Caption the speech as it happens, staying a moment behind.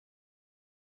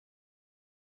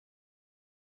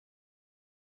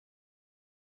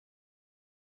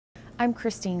I'm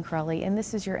Christine Crowley, and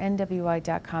this is your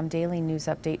NWI.com daily news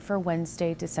update for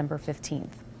Wednesday, December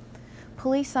 15th.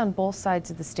 Police on both sides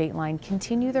of the state line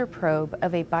continue their probe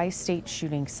of a bi-state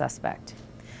shooting suspect.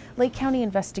 Lake County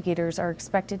investigators are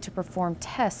expected to perform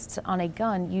tests on a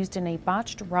gun used in a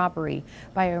botched robbery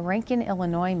by a Rankin,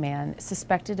 Illinois man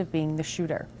suspected of being the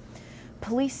shooter.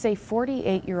 Police say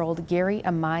 48-year-old Gary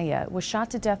Amaya was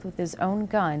shot to death with his own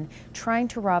gun trying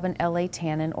to rob an LA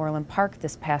Tan in Orland Park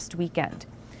this past weekend.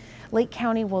 Lake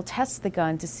County will test the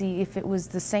gun to see if it was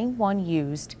the same one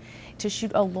used to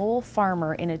shoot a Lowell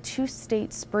farmer in a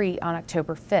two-state spree on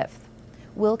October 5th.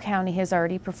 Will County has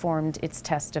already performed its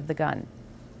test of the gun.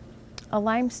 A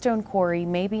limestone quarry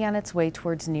may be on its way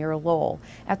towards near Lowell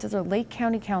after the Lake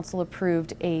County Council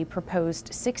approved a proposed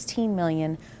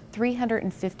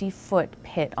 $16,350,000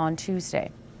 pit on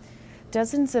Tuesday.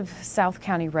 Dozens of South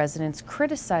County residents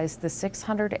criticized the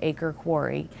 600-acre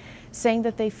quarry, saying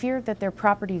that they feared that their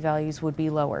property values would be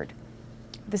lowered.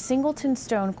 The Singleton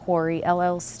Stone Quarry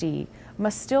LLC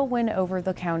must still win over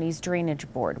the county's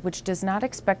drainage board, which does not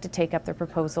expect to take up the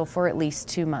proposal for at least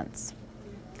 2 months.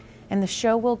 And the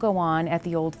show will go on at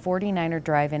the old 49er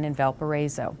Drive-In in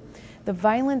Valparaiso. The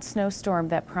violent snowstorm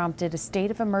that prompted a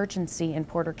state of emergency in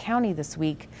Porter County this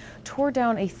week tore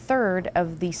down a third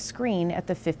of the screen at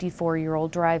the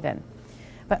 54-year-old drive-in.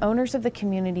 But owners of the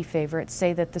community favorite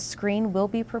say that the screen will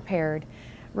be repaired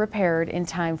in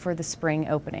time for the spring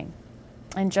opening.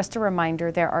 And just a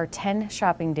reminder, there are 10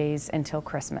 shopping days until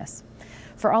Christmas.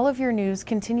 For all of your news,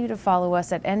 continue to follow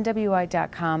us at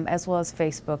NWI.com as well as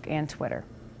Facebook and Twitter.